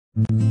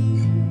Well,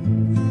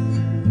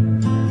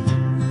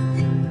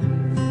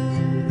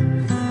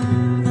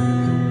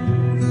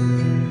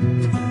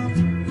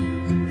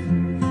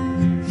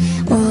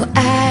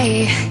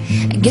 I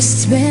guess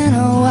it's been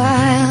a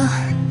while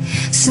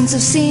since I've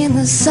seen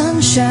the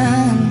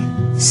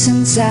sunshine,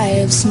 since I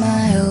have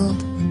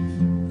smiled.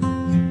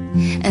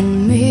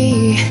 And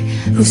me,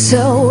 who's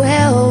so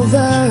well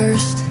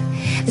versed,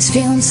 is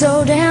feeling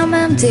so damn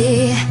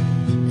empty,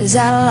 is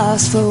at a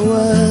loss for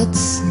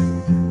words.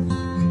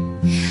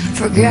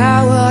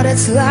 Forgot what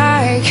it's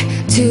like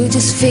to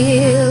just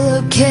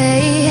feel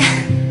okay,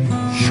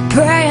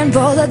 praying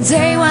for the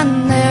day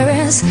when there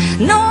is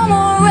no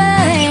more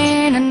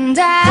rain. And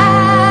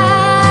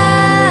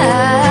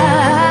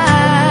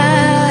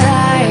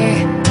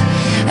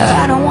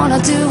I don't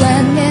wanna do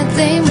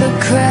anything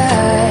but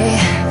cry.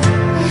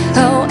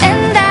 Oh,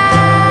 and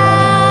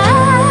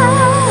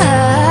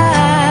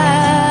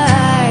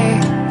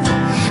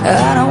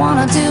I don't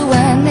wanna do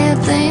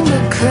anything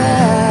but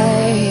cry.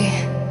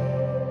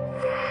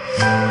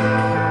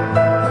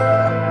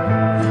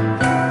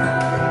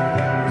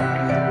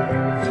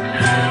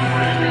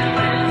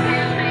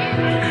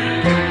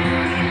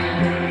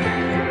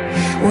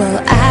 Well,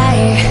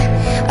 I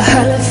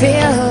hardly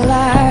feel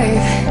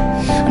alive.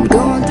 I'm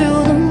going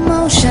through the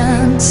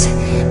motions,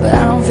 but I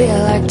don't feel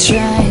like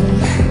trying.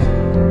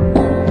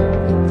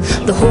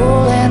 The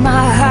hole in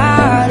my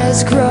heart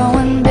is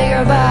growing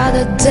bigger by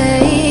the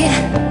day.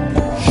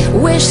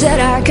 Wish that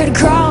I could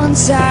crawl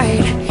inside